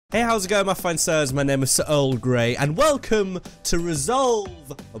Hey, how's it going, my fine sirs? My name is SirEarlGrey, and welcome to Resolve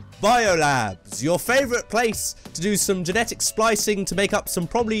Biolabs, your favorite place to do some genetic splicing to make up some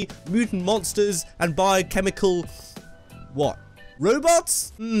probably mutant monsters and biochemical... what?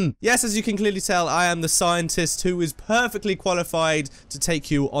 Robots? Yes, as you can clearly tell, I am the scientist who is perfectly qualified to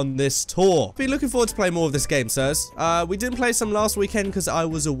take you on this tour. Been looking forward to playing more of this game, sirs. We didn't play some last weekend because I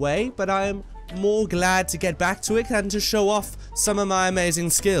was away, but I am more glad to get back to it and to show off some of my amazing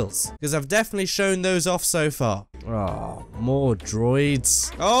skills, because I've definitely shown those off so far. Oh, more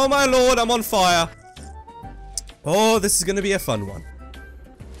droids. Oh my lord, I'm on fire. Oh, this is gonna be a fun one.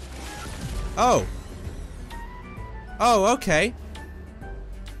 Oh, okay.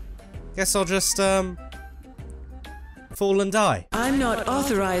 Guess I'll just fall and die. I'm not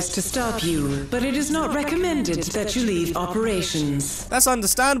authorized to stop you, but it is not recommended that you leave operations. That's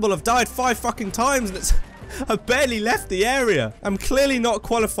understandable. I've died 5 fucking times and I've barely left the area. I'm clearly not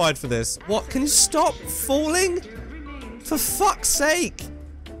qualified for this. What? Can you stop falling? For fuck's sake.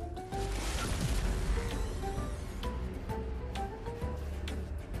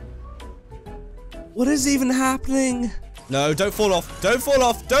 What is even happening? No, don't fall off. Don't fall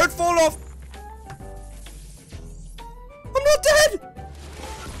off. Don't fall off. I'm not dead.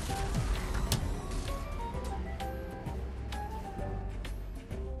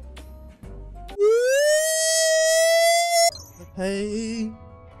 The pain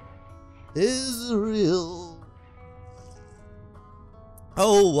is real.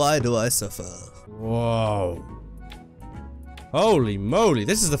 Oh, why do I suffer? Whoa. Holy moly,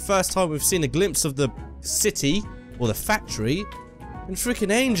 this is the first time we've seen a glimpse of the city, or the factory, in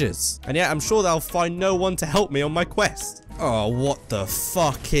freaking ages. And yet I'm sure they'll find no one to help me on my quest. Oh, what the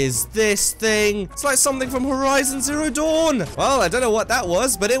fuck is this thing? It's like something from Horizon Zero Dawn. Well, I don't know what that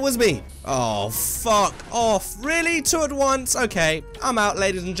was, but it was me. Oh, fuck off. Really? 2 at once? Okay, I'm out,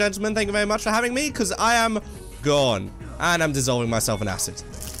 ladies and gentlemen. Thank you very much for having me, because I am gone. And I'm dissolving myself in acid.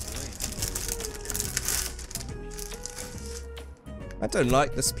 I don't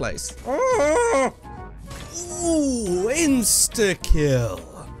like this place. Oh! Ooh, insta-kill.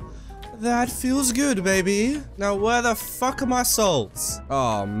 That feels good, baby. Now, where the fuck are my souls?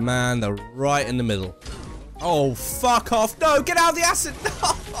 Oh, man, they're right in the middle. Oh, fuck off. No, get out of the acid. No.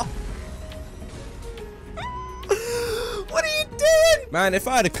 What are you doing? Man, if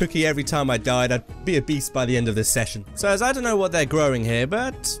I had a cookie every time I died, I'd be a beast by the end of this session. So, as I don't know what they're growing here,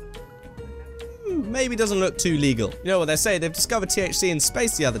 but... maybe doesn't look too legal. You know what they say? They've discovered THC in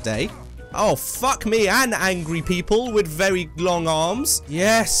space the other day. Oh, fuck me and angry people with very long arms.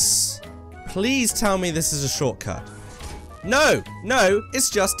 Yes. Please tell me this is a shortcut. No, no, it's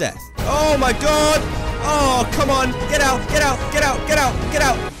just death. Oh my god. Oh, come on. Get out, get out, get out, get out, get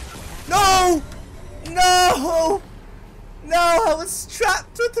out. No. No. No, I was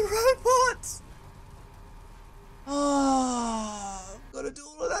trapped with the robots. Oh, I've got to do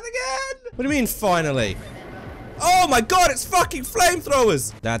all of that again. What do you mean, finally? Oh my god, it's fucking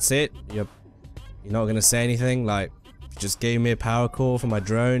flamethrowers! That's it? You're not gonna say anything? Like, just gave me a power core for my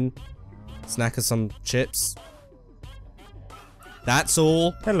drone? Snack of some chips? That's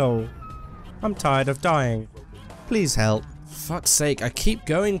all? Hello. I'm tired of dying. Please help. For fuck's sake, I keep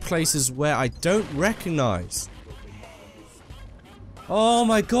going places where I don't recognize. Oh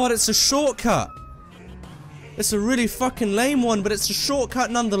my god, it's a shortcut! It's a really fucking lame one, but it's a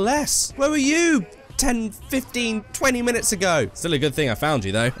shortcut nonetheless. Where were you 10, 15, 20 minutes ago? Still a good thing I found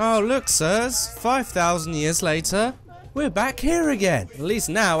you, though. Oh, look, sirs. 5,000 years later, we're back here again. At least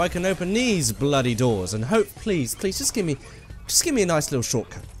now I can open these bloody doors and hope, please, just give me a nice little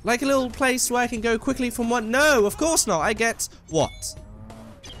shortcut. Like a little place where I can go quickly from one. No, of course not. I get what?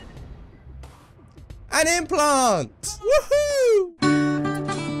 An implant! Woohoo!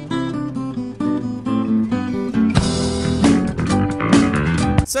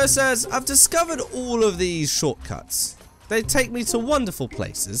 So, sirs, I've discovered all of these shortcuts. They take me to wonderful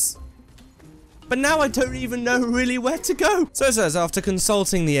places. But now I don't even know really where to go. So, sirs, after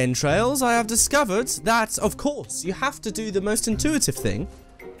consulting the entrails, I have discovered that, of course, you have to do the most intuitive thing,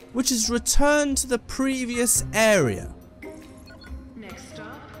 which is return to the previous area. Next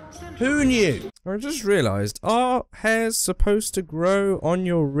stop, who knew? I just realized, are hairs supposed to grow on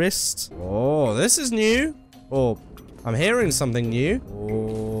your wrist? Oh, this is new. Or... I'm hearing something new.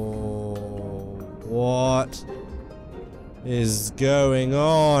 Oh, what is going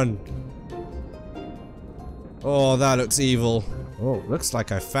on? Oh, that looks evil. Oh, looks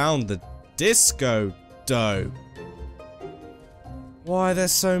like I found the disco dough. Why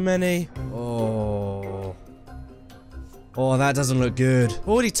there's so many? Oh. Oh, that doesn't look good.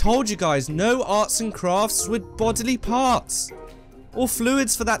 Already told you guys, no arts and crafts with bodily parts. Or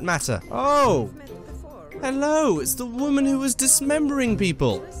fluids for that matter. Oh! Hello, it's the woman who was dismembering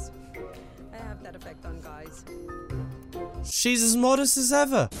people. I have that effect on guys. She's as modest as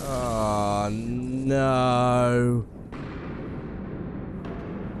ever. Oh, no.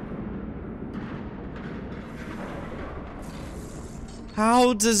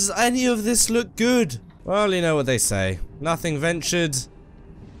 How does any of this look good? Well, you know what they say. Nothing ventured,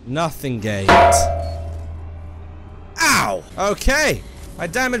 nothing gained. Ow! Okay. I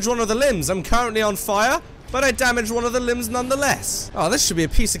damaged one of the limbs. I'm currently on fire, but I damaged one of the limbs nonetheless. Oh, this should be a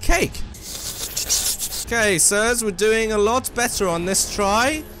piece of cake. Okay, sirs, we're doing a lot better on this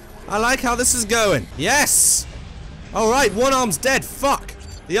try. I like how this is going. Yes! Alright, one arm's dead. Fuck.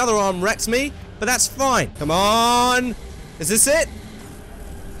 The other arm wrecked me, but that's fine. Come on. Is this it?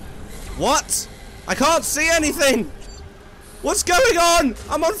 What? I can't see anything. What's going on?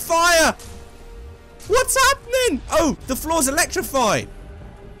 I'm on fire. What's happening? Oh, the floor's electrified.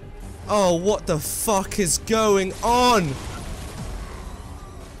 Oh, what the fuck is going on?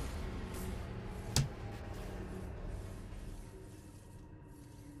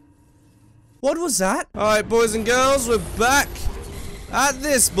 What was that? Alright, boys and girls, we're back at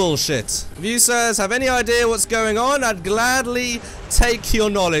this bullshit. If you sirs have any idea what's going on, I'd gladly take your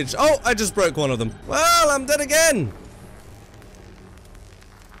knowledge. Oh, I just broke one of them. Well, I'm dead again.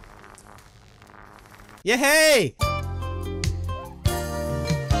 Yay!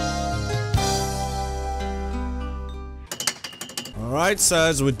 Alright,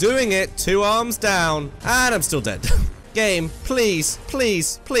 sirs, we're doing it. 2 arms down. And I'm still dead. Game, please,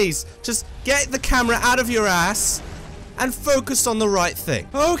 please, please, just get the camera out of your ass and focus on the right thing.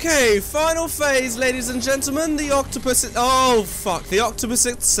 Okay, final phase, ladies and gentlemen. The octopus. Oh, fuck. The octopus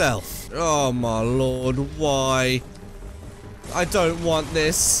itself. Oh, my lord. Why? I don't want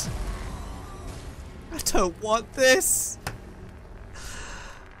this. I don't want this.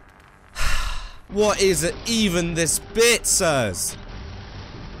 What is it even this bit, sirs?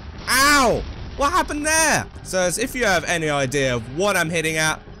 Ow! What happened there? Sirs, if you have any idea of what I'm hitting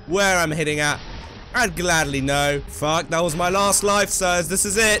at, where I'm hitting at, I'd gladly know. Fuck, that was my last life, sirs. This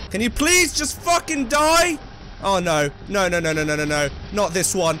is it. Can you please just fucking die? Oh, no. No, no, no, no, no, no, no. Not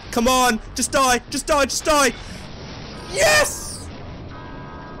this one. Come on. Just die. Just die. Just die. Yes!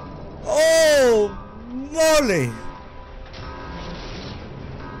 Oh, Molly.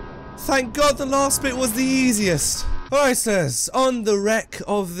 Thank God the last bit was the easiest. Alright, sirs. On the wreck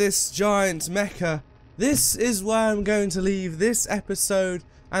of this giant mecha, this is where I'm going to leave this episode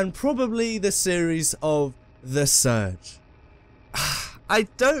and probably the series of The Surge. I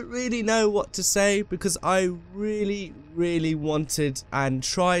don't really know what to say because I really, really wanted and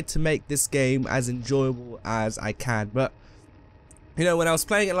tried to make this game as enjoyable as I can. But, you know, when I was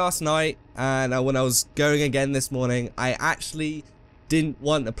playing it last night and when I was going again this morning, I actually didn't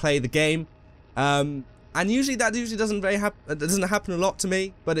want to play the game. And usually that doesn't happen a lot to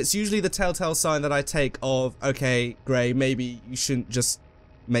me, but it's usually the telltale sign that I take of, okay, Gray, maybe you shouldn't just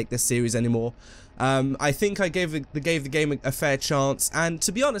make this series anymore. I think I gave the game a fair chance, and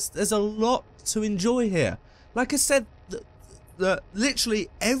to be honest, there's a lot to enjoy here. Like I said, literally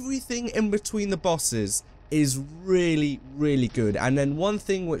everything in between the bosses is really, really good. And then one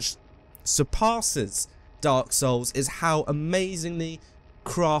thing which surpasses Dark Souls is how amazingly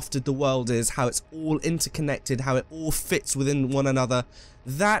crafted the world is, how it's all interconnected, how it all fits within one another.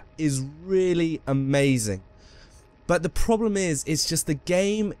 That is really amazing. But the problem is, it's just the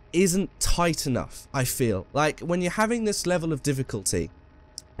game isn't tight enough, I feel. Like, when you're having this level of difficulty,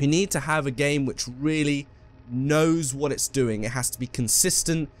 you need to have a game which really knows what it's doing. It has to be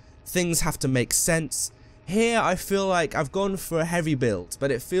consistent. Things have to make sense. Here, I feel like I've gone for a heavy build,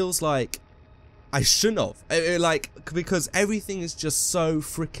 but it feels like I shouldn't have, because everything is just so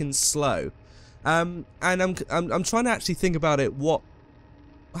freaking slow, and I'm trying to actually think about it.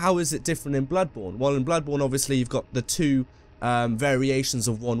 How is it different in Bloodborne? Well, in Bloodborne, obviously you've got the 2 variations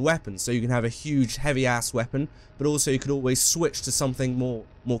of one weapon, so you can have a huge heavy ass weapon, but also you could always switch to something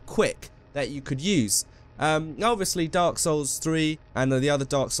more quick that you could use. Obviously, Dark Souls 3 and the other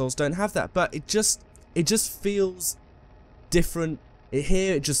Dark Souls don't have that, but it just feels different.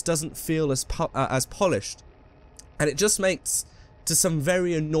 Here it just doesn't feel as polished, and it just makes to some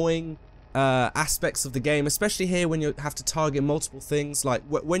very annoying aspects of the game, especially here when you have to target multiple things. Like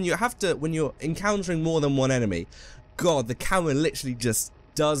when you're encountering more than one enemy. God, the camera literally just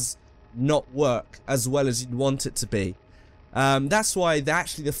does not work as well as you'd want it to be. That's why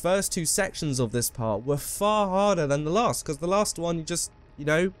actually the first 2 sections of this part were far harder than the last, because the last one you just, you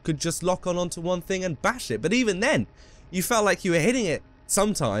know, could just lock onto one thing and bash it. But even then, you felt like you were hitting it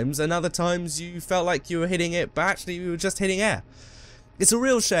sometimes, and other times you felt like you were hitting it, but actually you were just hitting air. It's a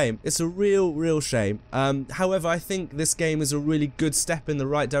real shame. It's a real shame. However, I think this game is a really good step in the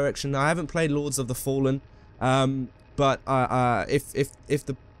right direction. I haven't played Lords of the Fallen, but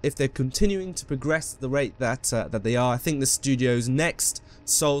if they're continuing to progress at the rate that that they are, I think the studio's next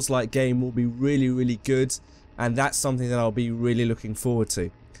Souls-like game will be really good, and that's something that I'll be really looking forward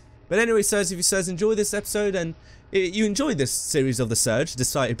to. But anyway, sirs, if you sirs enjoyed this episode and you enjoyed this series of the Surge,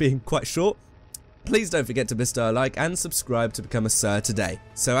 despite it being quite short, please don't forget to bestow a like and subscribe to become a Sir today.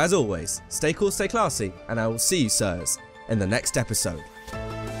 So as always, stay cool, stay classy, and I will see you, sirs, in the next episode.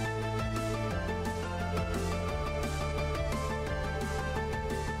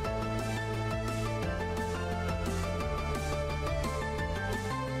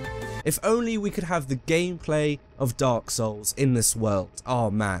 If only we could have the gameplay of Dark Souls in this world. Oh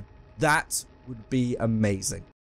man, that would be amazing.